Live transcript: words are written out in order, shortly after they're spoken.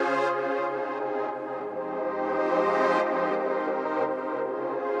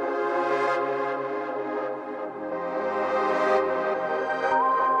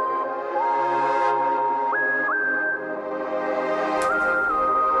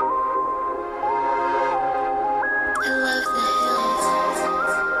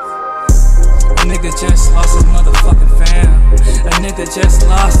nigga just lost his motherfucking fam. A nigga just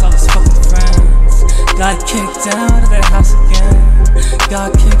lost all his fucking friends. Got kicked out of their house again.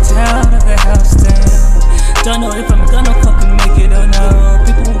 Got kicked out of their house, damn. Don't know if I'm gonna fucking make it or no.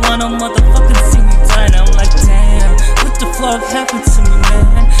 People wanna motherfucking see me die, and I'm like, damn, what the fuck happened to me,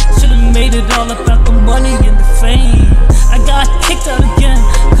 man? Should've made it all about the money and the fame. I got kicked out again,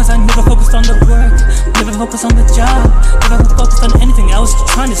 cause I never focused on the work, never focused on the job, never focused on anything. I was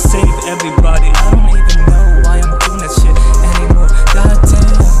trying to save everybody. I don't even know why I'm doing that shit anymore.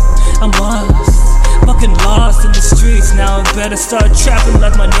 Goddamn, I'm lost, fucking lost in the streets. Now I better start trapping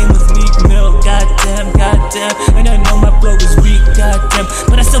like my name was Meek Mill. Goddamn, goddamn, and I know my flow is weak. Goddamn,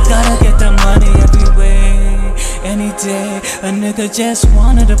 but I still gotta get that money every way, any day. A nigga just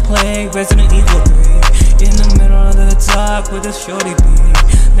wanted to play Resident Evil 3 in the middle of the dark with a shorty beat.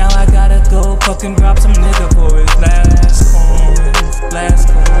 Now I gotta go fucking rob some nigga for his last coins, last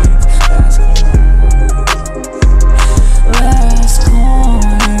coins, last coins, last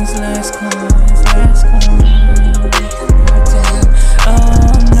coins, last coins, last coins. Goddamn.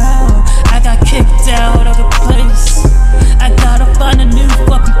 Oh no, I got kicked out of the place. I gotta find a new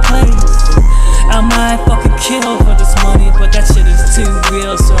fucking place. I might fucking kill for this money, but that shit is too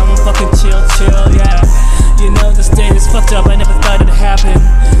real, so I'm fucking chill, yeah. You know, this day is fucked up, I never thought it'd happen,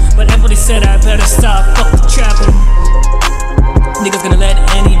 but everybody said I better stop, fuck the trapping. Niggas gonna let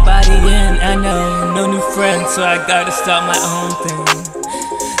anybody in, I know, no new friends, so I gotta start my own thing.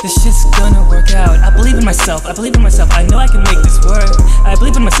 This shit's gonna work out. I believe in myself, I believe in myself, I know I can make this work. I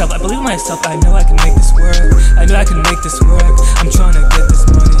believe in myself, I believe in myself, I know I can make this work. I know I can make this work, I'm trying to get this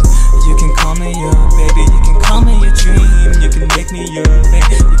money. You can call me your baby, you can call me your dream. You can make me your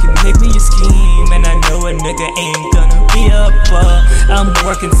baby, you can make me your scheme. And I know a nigga ain't gonna be up, but I'm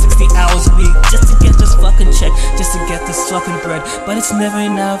working 60 hours a week just to get this fucking check, just to get this fucking bread. But it's never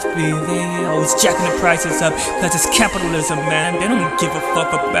enough, B. They always jacking the prices up, cause it's capitalism, man. They don't give a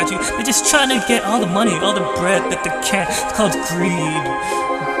fuck about you, they're just trying to get all the money, all the bread that they can. It's called greed.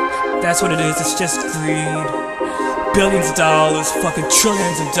 That's what it is, it's just greed. Billions of dollars, fucking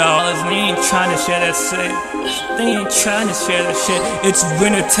trillions of dollars, and they ain't trying to share that shit. They ain't trying to share that shit. It's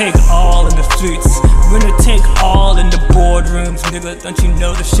winner take all in the streets, winner take all in the boardrooms. Nigga, don't you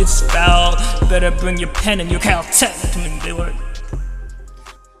know the shit's foul? Better bring your pen and your Caltech to me, they work.